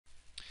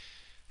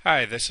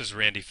Hi, this is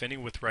Randy Finney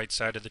with Right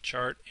Side of the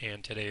Chart,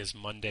 and today is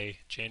Monday,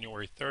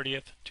 January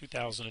 30th,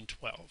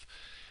 2012.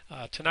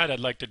 Tonight I'd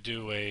like to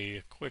do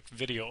a quick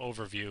video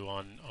overview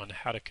on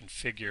how to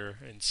configure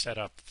and set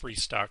up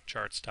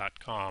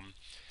freestockcharts.com.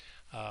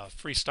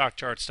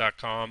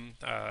 Freestockcharts.com,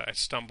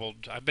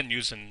 I've been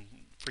using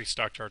free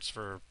stock charts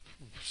for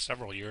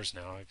several years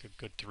now, a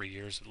good 3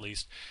 years at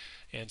least,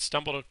 and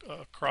stumbled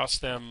across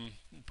them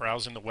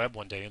browsing the web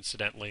one day.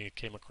 Incidentally,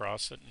 came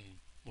across it and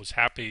was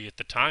happy at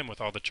the time with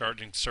all the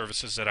charging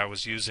services that I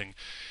was using,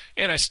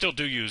 and I still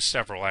do use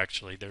several.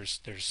 Actually, there's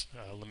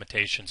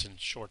limitations and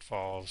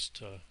shortcomings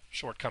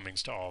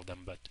to all of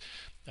them, but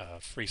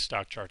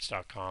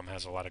freestockcharts.com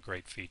has a lot of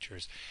great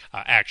features.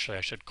 Actually,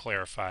 I should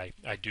clarify,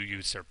 I do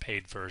use their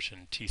paid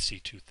version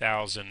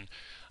TC2000,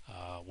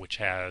 which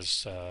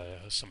has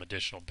some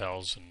additional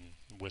bells and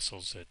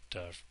whistles that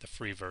the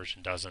free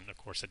version doesn't. Of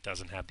course, it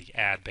doesn't have the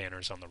ad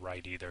banners on the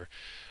right either,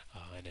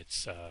 and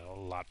it's a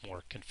lot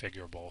more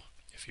configurable,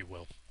 if you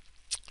will.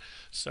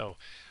 So,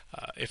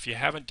 if you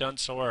haven't done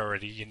so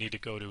already, you need to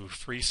go to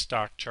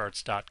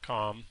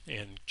freestockcharts.com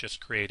and just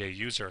create a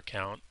user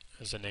account.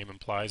 As the name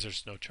implies,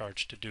 there's no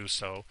charge to do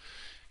so.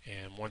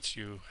 And once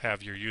you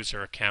have your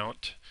user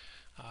account,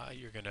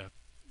 you're going to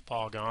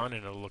log on,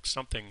 and it'll look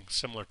something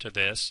similar to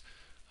this.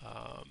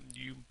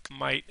 You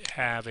might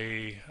have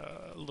a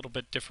little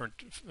bit different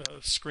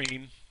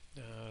screen.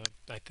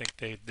 I think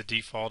the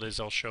default is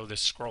they'll show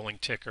this scrolling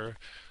ticker.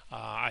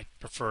 I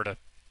prefer to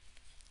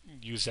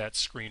use that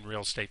screen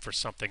real estate for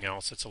something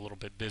else. It's a little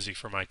bit busy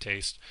for my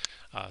taste.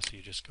 So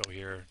you just go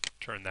here,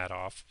 turn that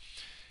off.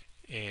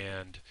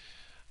 And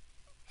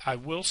I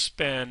will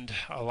spend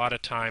a lot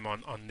of time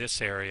on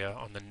this area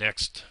on the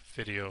next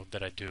video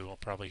that I do. I'll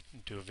probably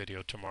do a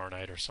video tomorrow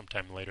night or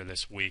sometime later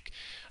this week,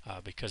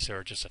 because there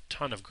are just a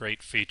ton of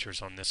great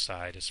features on this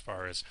side as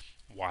far as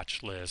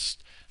watch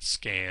list,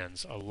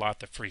 scans, a lot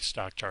that free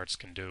stock charts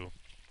can do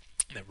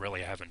that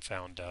really I haven't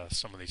found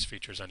some of these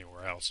features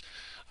anywhere else.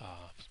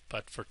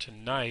 But for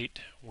tonight,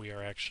 we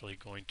are actually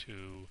going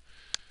to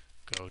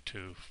go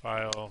to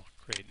File,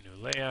 Create New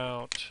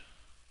Layout,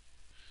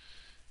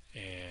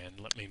 and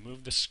let me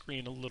move the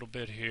screen a little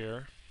bit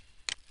here.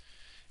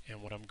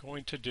 And what I'm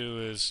going to do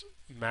is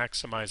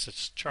maximize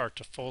this chart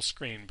to full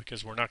screen,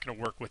 because we're not going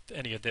to work with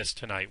any of this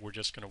tonight. We're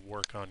just going to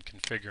work on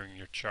configuring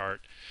your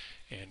chart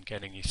and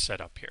getting you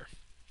set up here.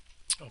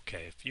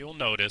 Okay, if you'll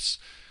notice,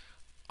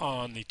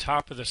 on the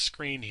top of the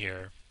screen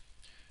here,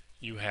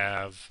 you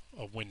have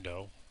a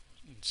window,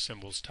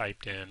 symbols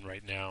typed in.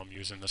 Right now I'm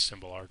using the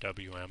symbol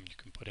RWM. You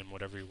can put in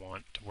whatever you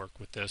want to work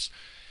with this.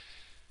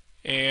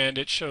 And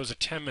it shows a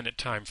 10-minute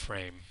time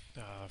frame.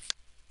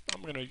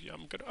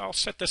 I'll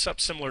set this up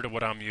similar to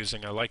what I'm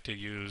using. I like to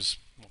use,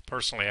 well,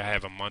 personally, I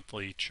have a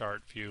monthly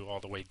chart view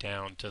all the way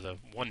down to the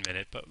 1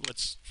 minute, but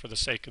for the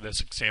sake of this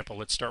example,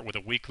 let's start with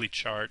a weekly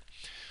chart.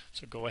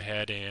 So go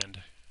ahead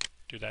and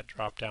do that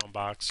drop down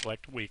box,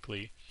 select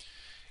weekly,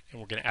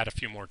 and we're going to add a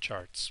few more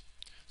charts.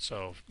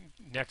 So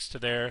next to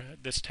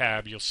this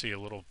tab, you'll see a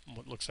little,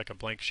 what looks like a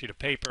blank sheet of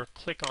paper.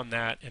 Click on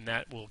that, and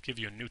that will give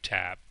you a new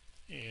tab.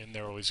 And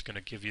they're always going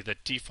to give you the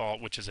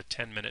default, which is a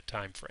 10-minute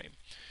time frame.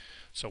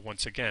 So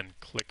once again,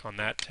 click on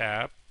that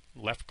tab,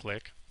 left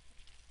click,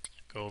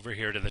 go over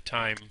here to the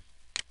time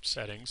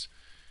settings,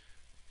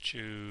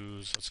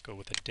 choose, let's go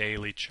with a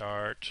daily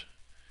chart.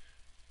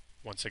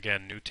 Once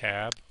again, new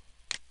tab,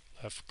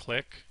 left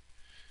click,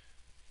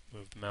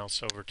 move the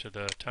mouse over to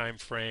the time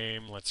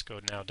frame. Let's go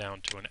now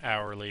down to an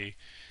hourly,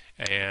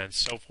 and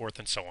so forth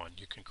and so on.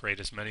 You can create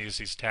as many of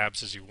these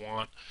tabs as you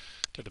want.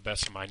 To the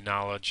best of my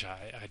knowledge,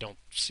 I don't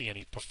see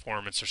any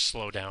performance or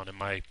slowdown in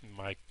my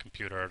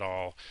computer at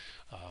all.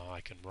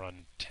 I can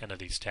run 10 of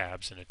these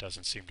tabs and it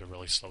doesn't seem to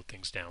really slow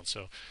things down.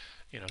 So,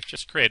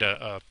 just create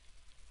an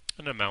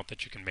amount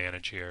that you can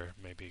manage here.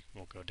 Maybe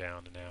we'll go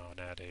down now and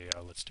add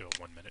let's do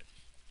a 1 minute.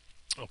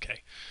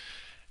 Okay.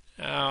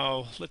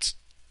 Now let's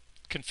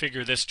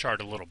configure this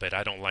chart a little bit.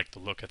 I don't like the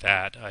look of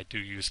that. I do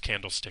use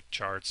candlestick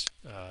charts.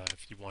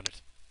 If you want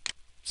to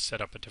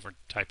set up a different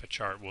type of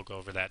chart, we'll go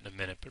over that in a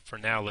minute. But for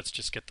now, let's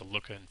just get the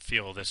look and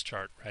feel of this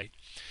chart right.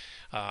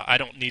 I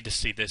don't need to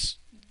see this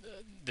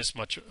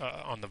much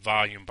on the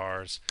volume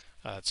bars.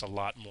 It's a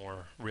lot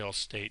more real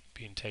estate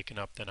being taken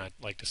up than I'd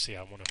like to see.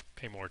 I want to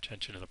pay more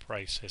attention to the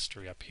price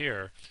history up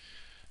here.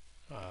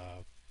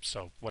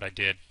 So what I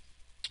did,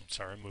 I'm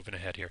sorry, I'm moving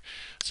ahead here.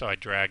 So I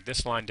dragged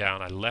this line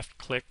down. I left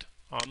clicked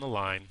on the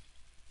line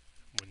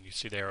when you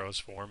see the arrows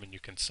form, and you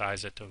can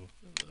size it to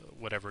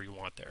whatever you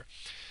want there.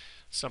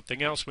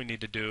 Something else we need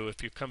to do,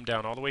 if you come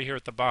down all the way here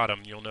at the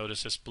bottom, you'll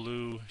notice this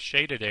blue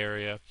shaded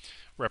area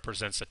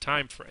represents a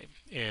time frame.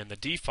 And the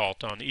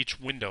default on each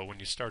window, when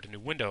you start a new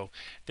window,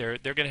 they're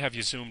going to have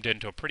you zoomed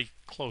into a pretty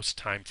close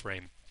time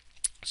frame.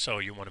 So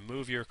you want to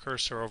move your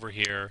cursor over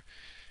here,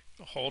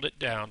 hold it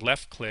down,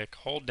 left click,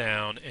 hold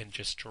down, and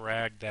just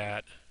drag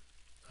that.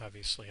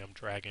 Obviously I'm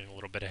dragging a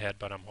little bit ahead,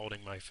 but I'm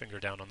holding my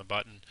finger down on the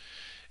button,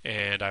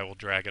 and I will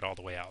drag it all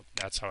the way out.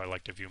 That's how I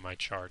like to view my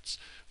charts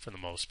for the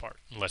most part.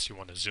 Unless you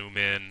want to zoom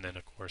in, then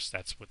of course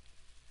that's what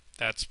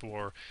that's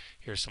for,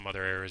 here's some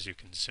other areas you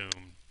can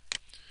zoom.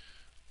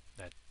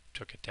 That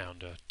took it down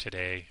to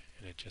today,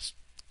 and it just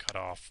cut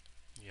off,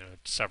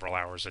 several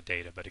hours of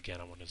data. But again,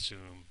 I want to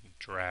zoom,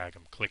 drag.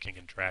 I'm clicking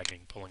and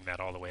dragging, pulling that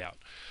all the way out.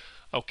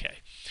 Okay.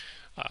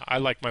 I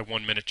like my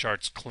 1 minute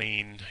charts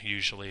clean.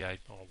 Usually I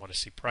want to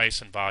see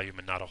price and volume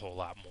and not a whole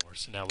lot more.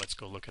 So now let's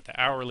go look at the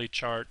hourly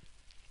chart,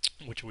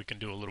 which we can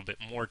do a little bit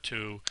more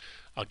to.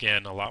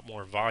 Again, a lot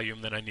more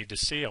volume than I need to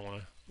see. I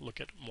want to look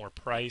at more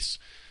price.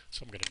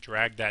 So I'm going to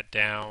drag that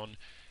down.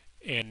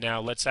 And now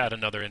let's add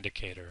another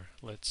indicator.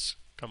 Let's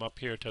come up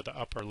here to the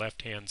upper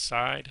left hand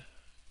side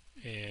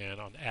and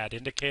on add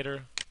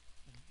indicator,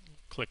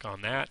 click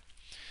on that.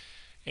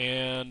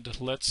 And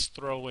let's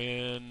throw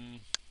in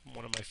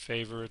one of my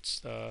favorites,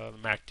 the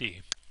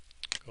MACD.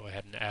 Go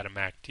ahead and add a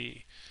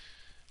MACD.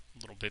 A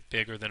little bit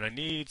bigger than I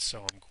need, so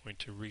I'm going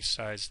to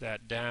resize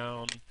that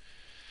down.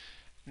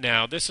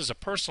 Now, this is a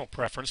personal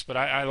preference, but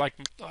I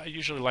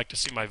usually like to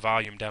see my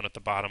volume down at the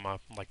bottom. I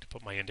like to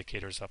put my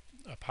indicators up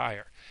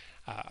higher.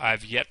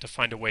 I've yet to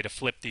find a way to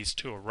flip these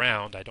two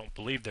around. I don't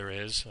believe there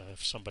is.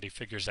 If somebody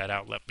figures that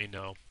out, let me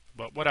know.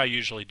 But what I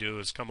usually do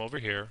is come over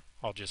here.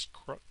 I'll just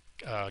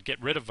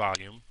get rid of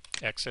volume,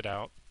 exit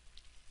out,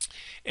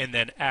 and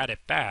then add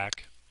it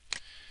back.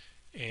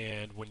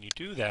 And when you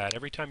do that,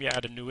 every time you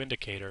add a new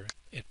indicator,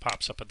 it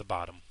pops up at the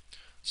bottom.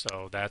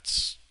 So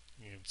that's,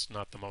 it's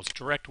not the most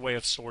direct way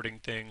of sorting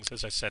things.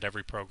 As I said,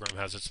 every program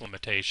has its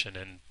limitation,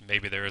 and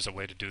maybe there is a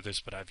way to do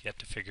this, but I've yet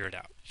to figure it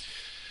out.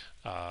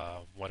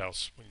 What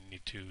else? We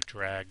need to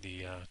drag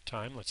the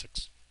time. Let's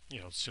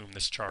zoom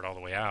this chart all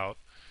the way out.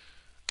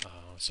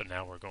 So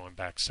now we're going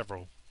back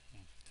several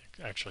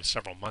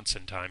months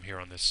in time here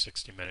on this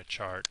 60-minute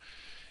chart,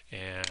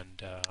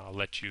 and I'll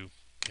let you,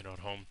 at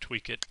home,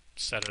 tweak it,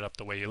 set it up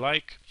the way you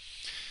like.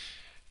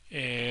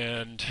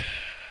 And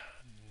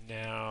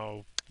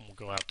now we'll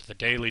go out to the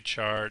daily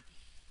chart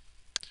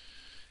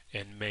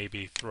and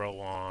maybe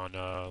throw on,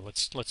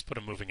 let's put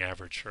a moving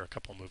average, or a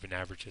couple moving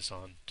averages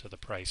on to the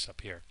price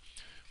up here.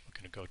 We're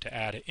going to go to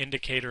add an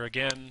indicator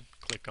again,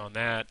 click on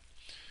that,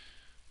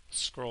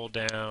 scroll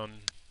down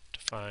to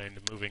find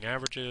moving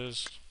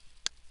averages,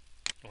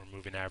 or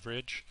moving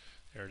average.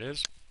 There it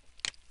is.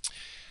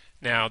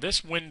 Now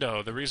this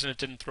window, the reason it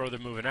didn't throw the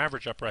moving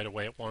average up right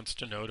away, it wants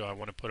to know, do I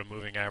want to put a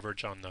moving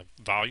average on the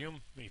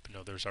volume, even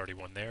though there's already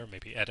one there,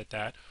 maybe edit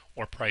that,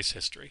 or price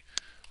history.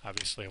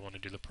 Obviously I want to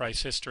do the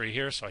price history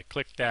here, so I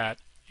click that,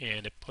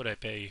 and it put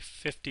up a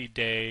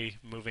 50-day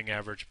moving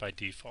average by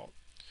default.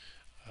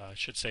 I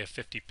should say a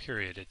 50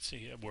 period.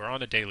 We're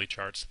on a daily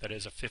chart, so that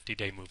is a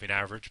 50-day moving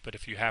average, but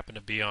if you happen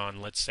to be on,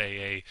 let's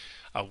say,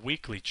 a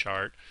weekly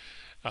chart,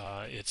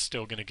 it's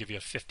still going to give you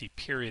a 50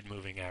 period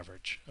moving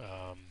average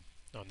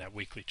on that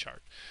weekly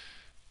chart.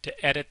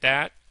 To edit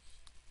that,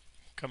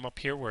 come up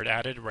here where it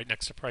added right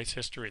next to price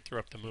history. It threw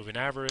up the moving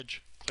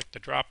average. Click the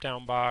drop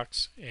down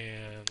box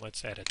and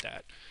let's edit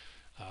that.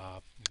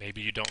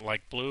 Maybe you don't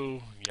like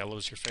blue. Yellow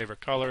is your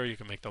favorite color. You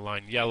can make the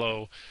line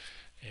yellow,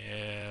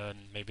 and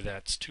maybe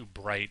that's too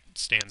bright, it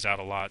stands out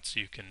a lot, so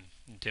you can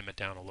dim it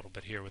down a little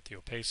bit here with the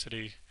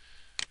opacity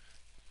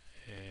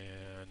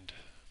and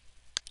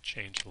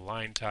change the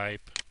line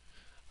type.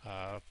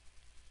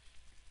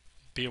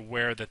 Be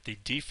aware that the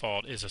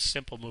default is a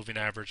simple moving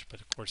average, but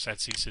of course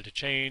that's easy to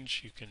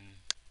change. You can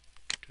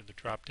do the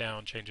drop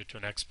down, change it to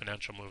an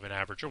exponential moving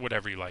average, or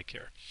whatever you like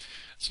here.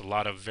 It's a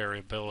lot of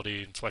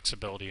variability and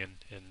flexibility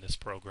in this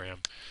program.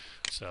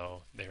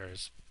 So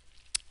there's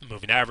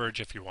moving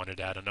average. If you wanted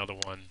to add another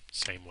one,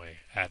 same way.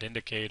 Add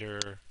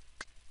indicator,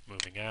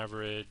 moving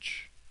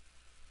average.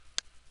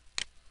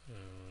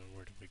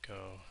 Where did we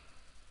go?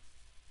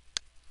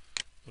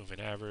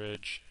 Moving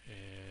average,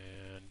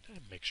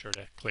 and make sure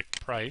to click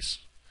price,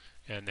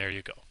 and there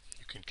you go.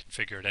 You can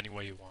configure it any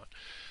way you want.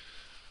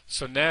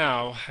 So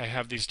now I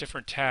have these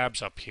different tabs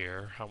up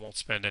here. I won't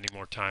spend any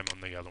more time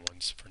on the other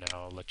ones for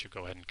now. I'll let you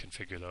go ahead and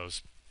configure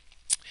those.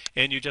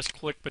 And you just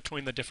click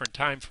between the different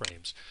time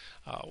frames.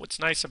 What's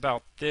nice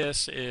about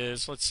this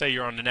is, let's say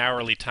you're on an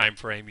hourly time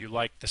frame. You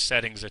like the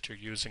settings that you're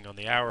using on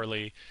the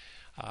hourly.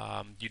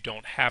 You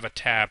don't have a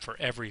tab for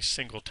every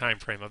single time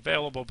frame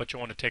available, but you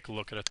want to take a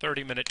look at a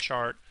 30-minute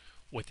chart.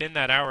 Within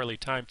that hourly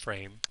time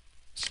frame,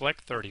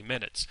 select 30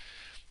 minutes.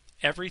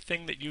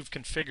 Everything that you've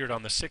configured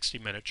on the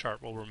 60-minute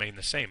chart will remain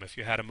the same. If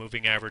you had a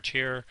moving average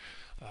here,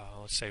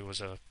 let's say it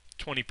was a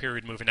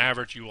 20-period moving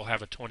average, you will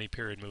have a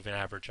 20-period moving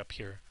average up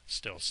here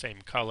still.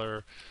 Same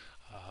color,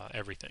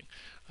 everything.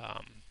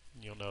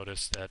 You'll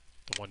notice that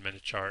the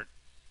 1-minute chart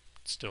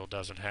still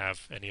doesn't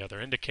have any other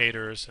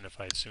indicators, and if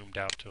I zoomed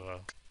out to a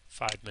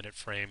 5-minute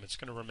frame, it's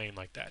going to remain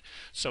like that.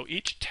 So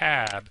each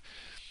tab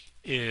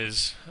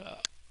is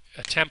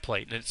a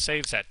template, and it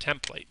saves that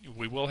template.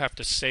 We will have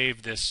to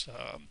save this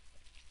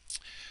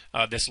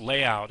this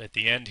layout at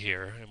the end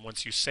here, and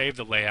once you save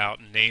the layout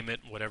and name it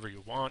whatever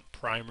you want,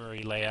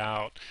 primary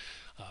layout,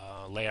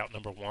 layout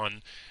number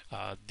 1,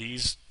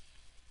 these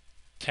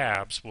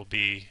tabs will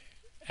be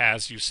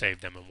as you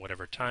save them in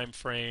whatever time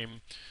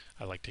frame.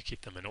 I like to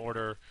keep them in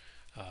order.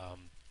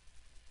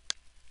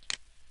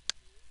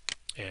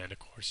 And of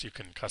course you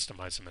can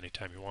customize them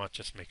anytime you want.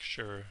 Just make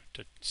sure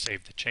to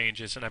save the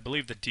changes. And I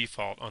believe the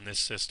default on this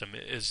system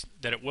is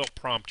that it will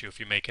prompt you if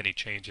you make any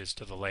changes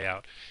to the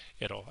layout.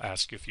 It'll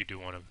ask you if you do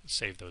want to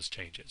save those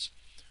changes.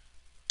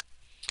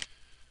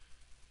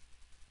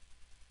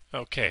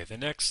 Okay, the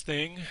next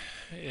thing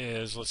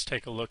is let's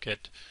take a look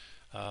at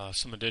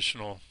some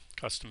additional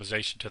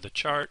customization to the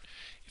chart.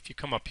 If you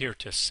come up here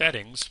to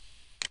settings,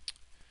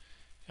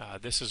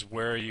 this is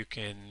where you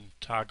can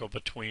toggle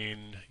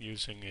between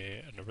using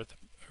an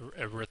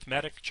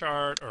arithmetic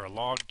chart or a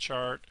log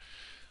chart.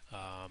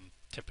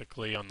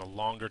 Typically on the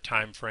longer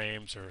time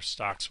frames or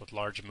stocks with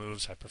large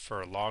moves, I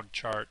prefer a log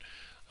chart,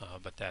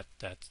 but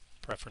that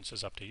preference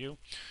is up to you.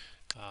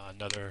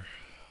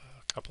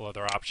 A couple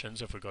other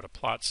options. If we go to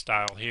plot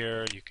style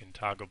here, you can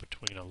toggle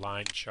between a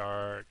line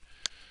chart,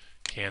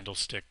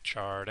 candlestick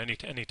chart,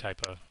 any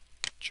type of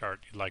chart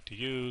you'd like to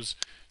use.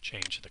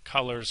 Change the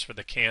colors for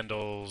the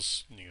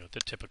candles. The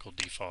typical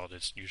default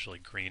is usually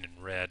green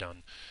and red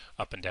on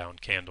up and down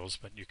candles,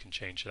 but you can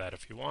change that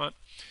if you want.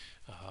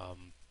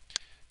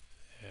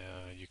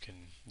 You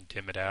can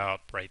dim it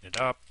out, brighten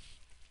it up.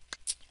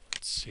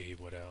 Let's see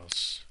what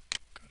else.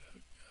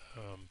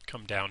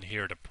 Come down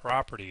here to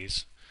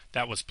properties.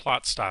 That was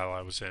plot style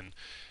I was in.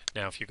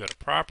 Now if you go to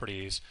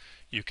properties,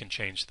 you can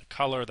change the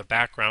color, the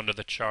background of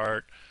the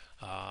chart.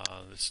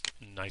 This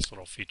nice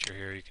little feature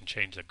here, you can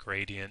change the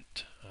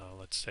gradient.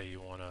 Let's say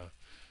you want a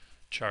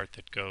chart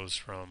that goes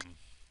from,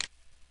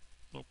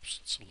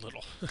 oops, it's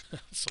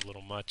it's a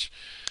little much.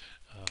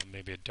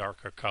 Maybe a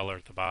darker color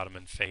at the bottom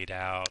and fade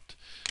out,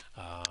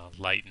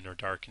 lighten or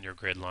darken your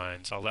grid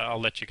lines. I'll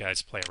let you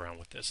guys play around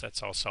with this.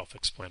 That's all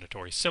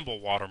self-explanatory. Symbol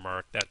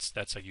watermark,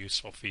 that's a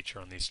useful feature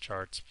on these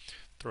charts.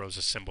 Throws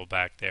a symbol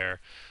back there.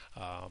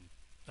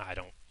 I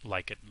don't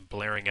like it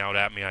blaring out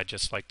at me. I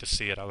just like to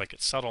see it. I like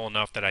it subtle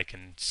enough that I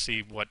can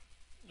see what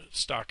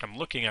stock I'm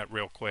looking at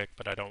real quick,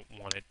 but I don't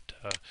want it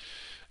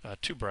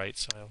too bright,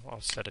 so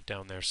I'll set it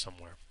down there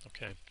somewhere.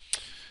 Okay.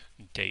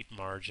 Date,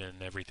 margin,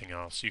 everything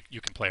else.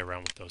 You can play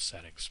around with those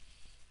settings.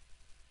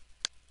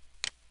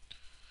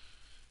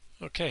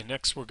 Okay,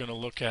 next we're going to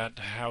look at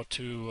how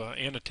to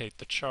annotate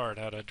the chart,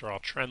 how to draw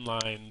trend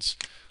lines,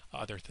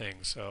 other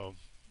things. So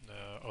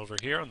over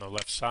here on the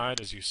left side,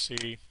 as you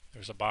see,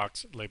 there's a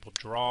box labeled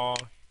Draw.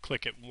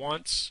 Click it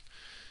once.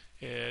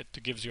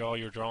 It gives you all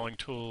your drawing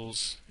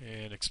tools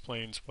and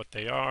explains what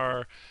they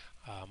are.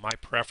 My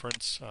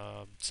preference,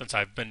 since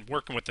I've been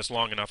working with this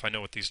long enough, I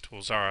know what these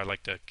tools are. I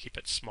like to keep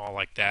it small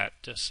like that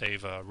to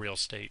save real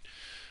estate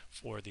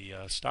for the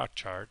stock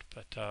chart.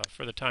 But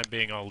for the time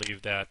being, I'll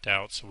leave that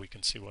out so we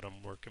can see what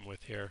I'm working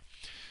with here.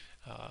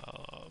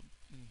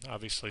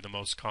 Obviously, the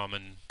most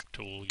common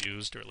tool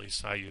used, or at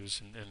least I use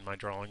in my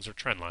drawings, are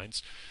trend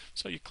lines.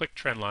 So you click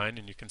trend line,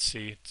 and you can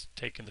see it's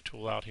taking the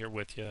tool out here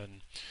with you.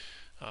 And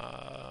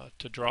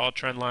to draw a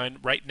trend line,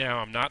 right now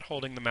I'm not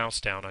holding the mouse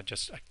down. I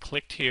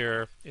clicked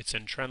here. It's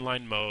in trend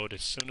line mode.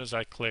 As soon as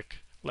I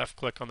left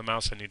click on the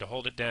mouse, I need to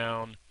hold it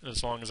down. And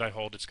as long as I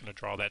hold, it's going to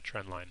draw that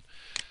trend line.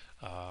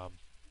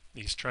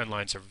 These trend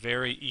lines are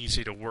very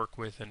easy to work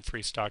with in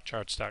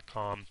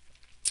freestockcharts.com.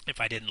 If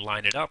I didn't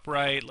line it up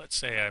right, let's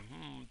say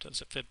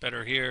does it fit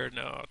better here?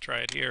 No, I'll try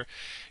it here.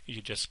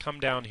 You just come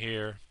down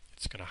here.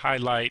 It's going to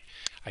highlight.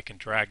 I can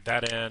drag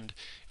that end.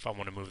 If I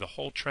want to move the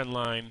whole trend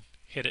line,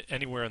 hit it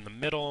anywhere in the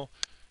middle,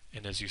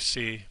 and as you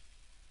see,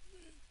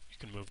 you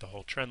can move the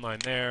whole trend line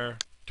there,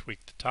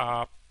 tweak the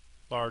top,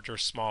 larger,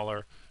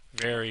 smaller,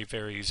 very,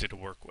 very easy to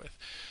work with.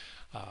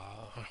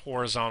 A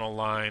horizontal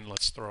line,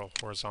 let's throw a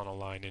horizontal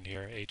line in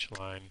here, H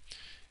line,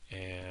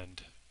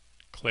 and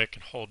click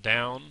and hold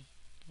down,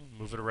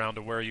 move it around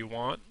to where you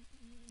want,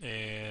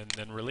 and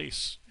then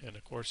release. And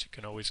of course, you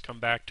can always come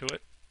back to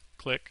it,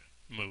 click,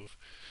 move.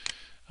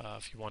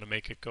 If you want to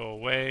make it go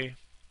away,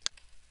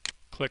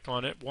 click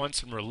on it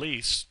once and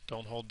release,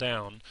 don't hold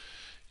down,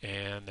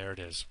 and there it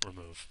is,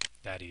 remove.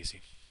 That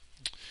easy.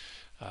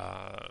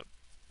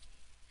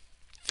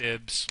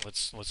 Fibs,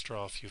 let's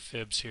draw a few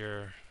fibs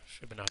here.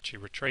 Fibonacci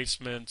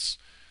retracements,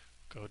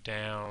 go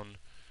down.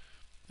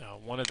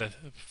 One of the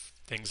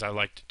things I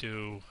like to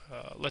do,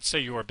 let's say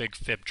you're a big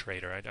fib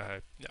trader.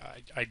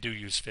 I do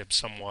use fibs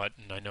somewhat,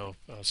 and I know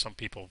some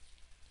people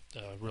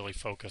really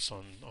focus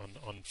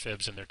on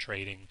fibs in their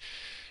trading.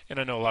 And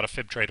I know a lot of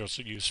fib traders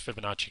use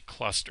Fibonacci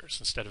clusters.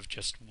 Instead of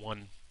just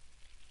one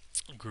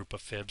group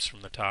of fibs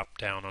from the top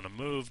down on a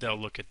move, they'll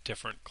look at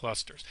different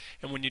clusters.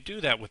 And when you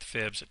do that with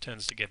fibs, it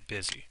tends to get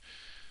busy.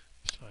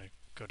 So I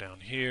go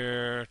down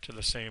here to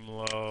the same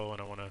low, and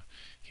I want to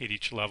hit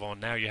each level, and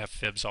now you have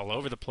fibs all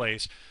over the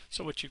place.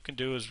 So what you can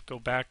do is go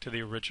back to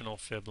the original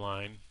fib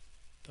line,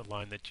 the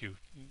line that you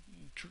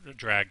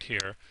dragged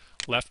here,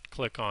 left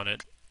click on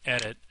it,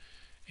 edit,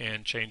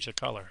 and change the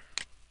color.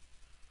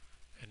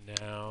 And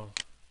now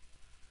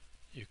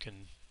you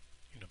can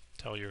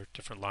tell your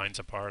different lines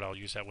apart. I'll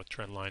use that with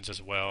trend lines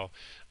as well.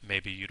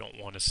 Maybe you don't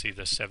want to see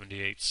the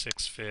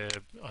 78.6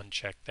 fib,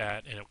 uncheck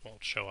that, and it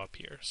won't show up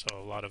here. So a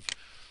lot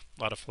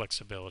of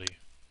flexibility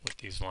with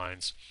these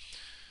lines.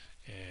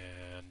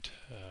 And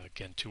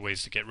again, two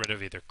ways to get rid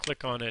of: either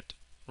click on it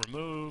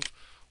remove,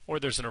 or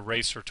there's an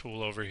eraser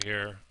tool over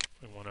here.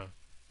 We want to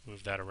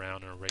move that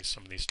around and erase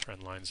some of these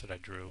trend lines that I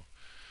drew.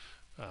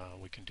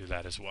 We can do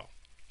that as well.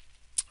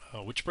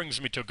 Which brings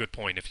me to a good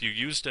point. If you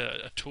used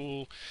a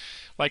tool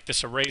like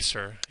this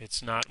eraser,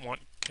 it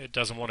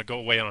doesn't want to go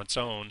away on its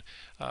own.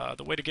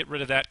 The way to get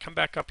rid of that, come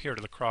back up here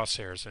to the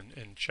crosshairs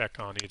and check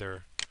on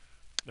either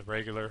the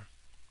regular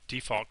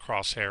default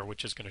crosshair,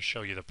 which is going to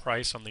show you the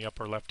price on the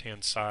upper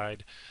left-hand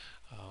side,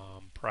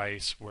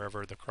 price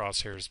wherever the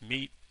crosshairs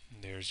meet.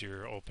 And there's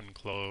your open,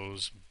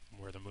 close,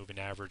 where the moving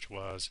average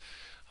was,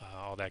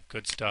 all that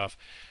good stuff.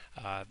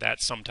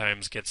 That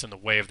sometimes gets in the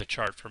way of the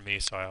chart for me,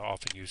 so I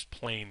often use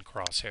plain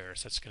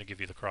crosshairs. That's going to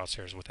give you the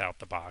crosshairs without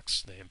the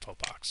box, the info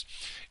box.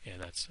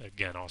 And that's,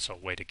 again, also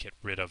a way to get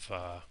rid of,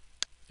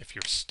 if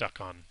you're stuck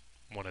on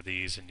one of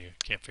these and you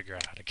can't figure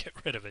out how to get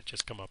rid of it,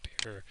 just come up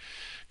here,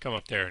 come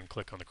up there and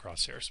click on the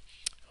crosshairs.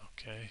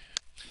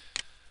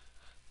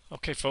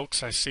 Okay,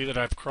 folks, I see that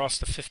I've crossed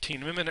the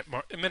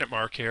 15-minute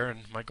mark here,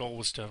 and my goal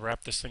was to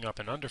wrap this thing up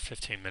in under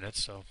 15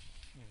 minutes, so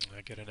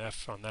I get an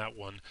F on that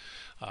one.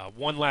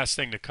 One last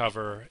thing to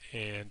cover,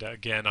 and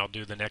again, I'll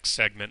do the next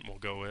segment. We'll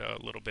go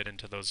a little bit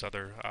into those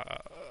other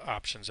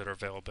options that are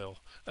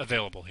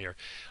available here.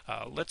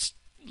 Let's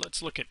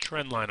look at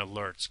trendline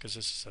alerts, because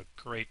this is a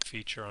great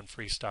feature on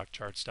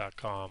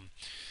freestockcharts.com.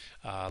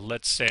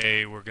 Let's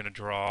say we're going to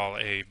draw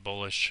a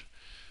bullish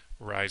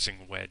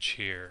rising wedge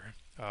here.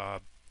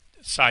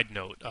 Side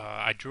note,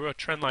 I drew a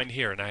trend line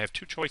here, and I have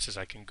two choices.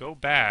 I can go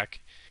back,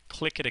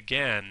 click it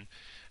again.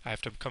 I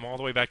have to come all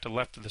the way back to the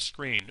left of the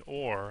screen,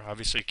 or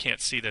obviously you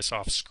can't see this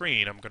off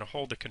screen. I'm going to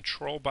hold the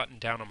control button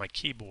down on my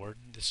keyboard.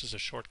 This is a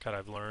shortcut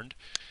I've learned.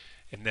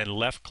 And then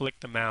left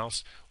click the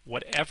mouse.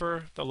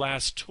 Whatever the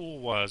last tool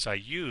was I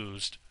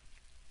used,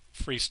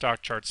 Free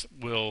Stock Charts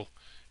will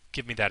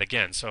give me that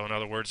again. So in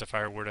other words, if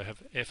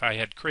I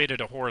had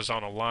created a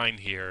horizontal line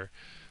here,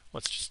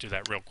 let's just do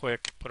that real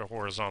quick. Put a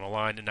horizontal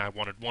line, and I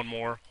wanted one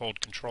more.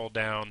 Hold Control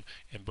down,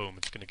 and boom,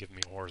 it's going to give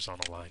me a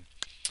horizontal line.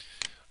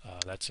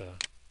 That's a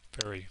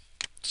very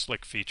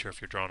slick feature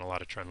if you're drawing a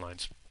lot of trend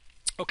lines.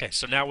 Okay,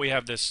 so now we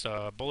have this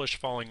bullish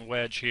falling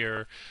wedge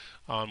here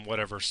on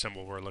whatever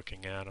symbol we're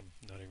looking at. I'm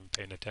not even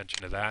paying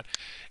attention to that.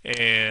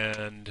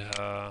 And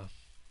oh,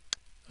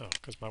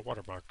 because my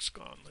watermark's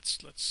gone. Let's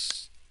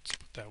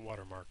put that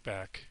watermark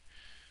back.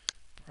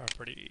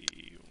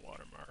 Property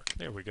watermark.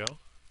 There we go.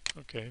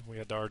 Okay, we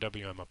had the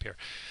RWM up here.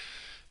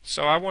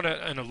 So I want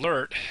an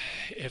alert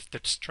if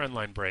this trend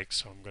line breaks.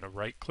 So I'm going to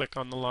right click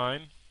on the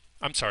line.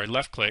 I'm sorry,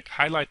 left click,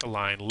 highlight the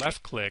line,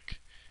 left click,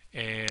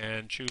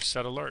 and choose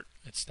set alert.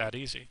 It's that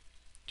easy.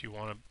 Do you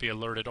want to be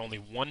alerted only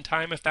one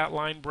time if that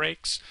line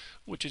breaks,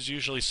 which is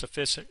usually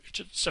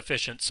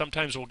sufficient.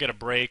 Sometimes we'll get a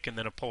break and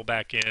then a pull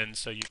back in,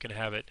 so you can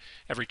have it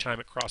every time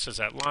it crosses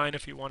that line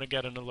if you want to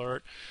get an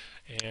alert.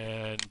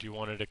 And do you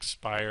want it to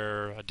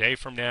expire a day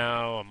from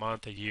now, a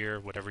month, a year,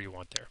 whatever you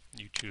want there.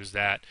 You choose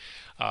that.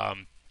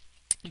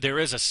 There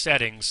is a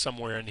setting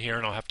somewhere in here,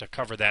 and I'll have to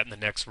cover that in the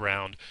next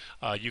round.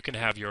 You can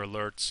have your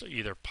alerts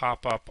either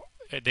pop up.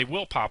 They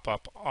will pop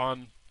up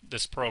on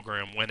this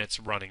program when it's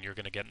running. You're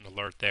going to get an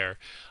alert there.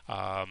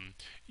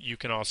 You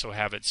can also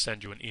have it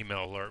send you an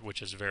email alert,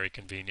 which is very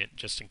convenient,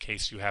 just in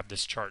case you have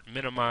this chart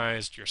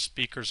minimized, your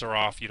speakers are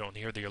off, you don't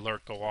hear the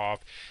alert go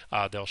off.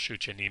 They'll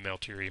shoot you an email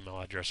to your email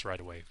address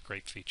right away.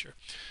 Great feature.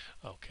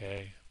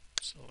 Okay,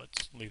 so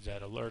let's leave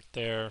that alert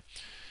there.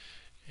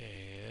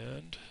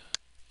 And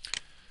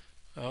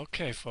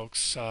okay,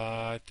 folks,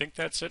 I think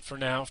that's it for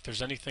now. If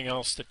there's anything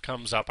else that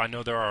comes up, I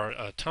know there are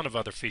a ton of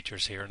other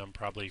features here, and I'm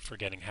probably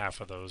forgetting half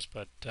of those,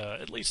 but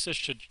at least this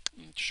should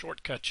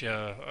shortcut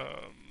you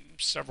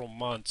several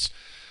months.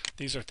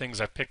 These are things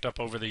I've picked up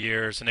over the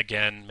years, and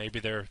again, maybe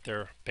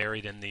they're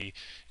buried in the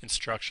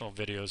instructional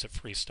videos at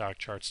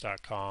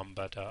freestockcharts.com,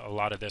 but a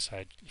lot of this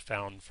I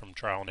found from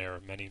trial and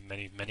error,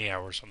 many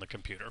hours on the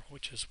computer,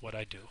 which is what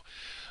I do.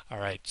 All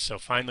right, so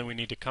finally we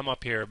need to come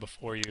up here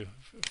before you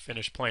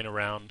finish playing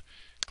around,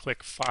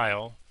 click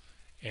File,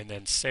 and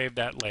then save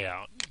that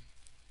layout.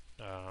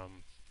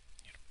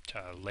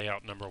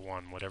 Layout number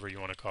 1, whatever you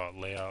want to call it,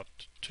 layout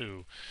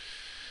 2.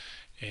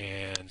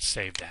 And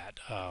save that.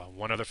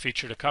 One other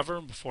feature to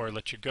cover before I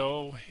let you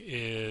go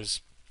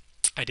is,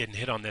 I didn't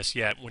hit on this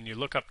yet, when you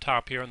look up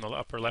top here on the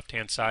upper left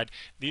hand side,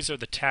 these are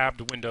the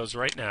tabbed windows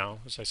right now.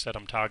 As I said,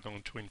 I'm toggling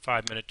between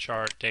 5-minute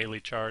chart, daily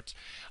charts.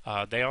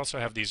 They also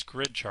have these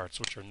grid charts,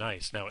 which are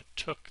nice. Now it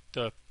took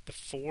the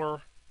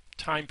 4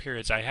 time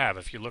periods I have.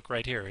 If you look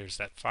right here, here's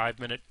that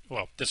 5-minute,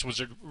 well, this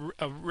was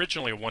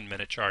originally a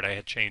 1-minute chart. I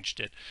had changed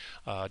it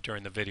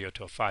during the video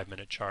to a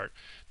 5-minute chart.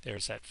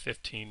 There's that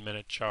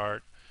 15-minute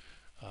chart.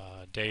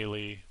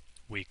 Daily,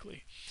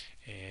 weekly,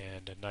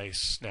 and a nice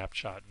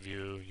snapshot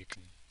view. You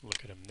can look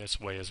at them this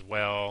way as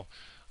well.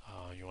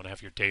 You want to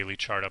have your daily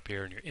chart up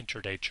here and your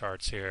intraday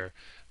charts here.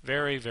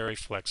 Very, very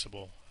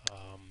flexible.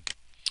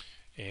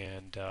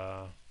 And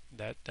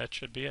that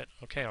should be it.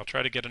 Okay, I'll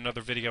try to get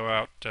another video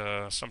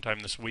out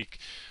sometime this week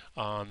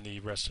on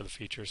the rest of the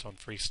features on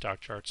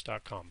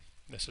freestockcharts.com.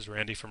 This is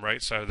Randy from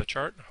Right Side of the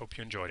Chart. I hope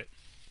you enjoyed it.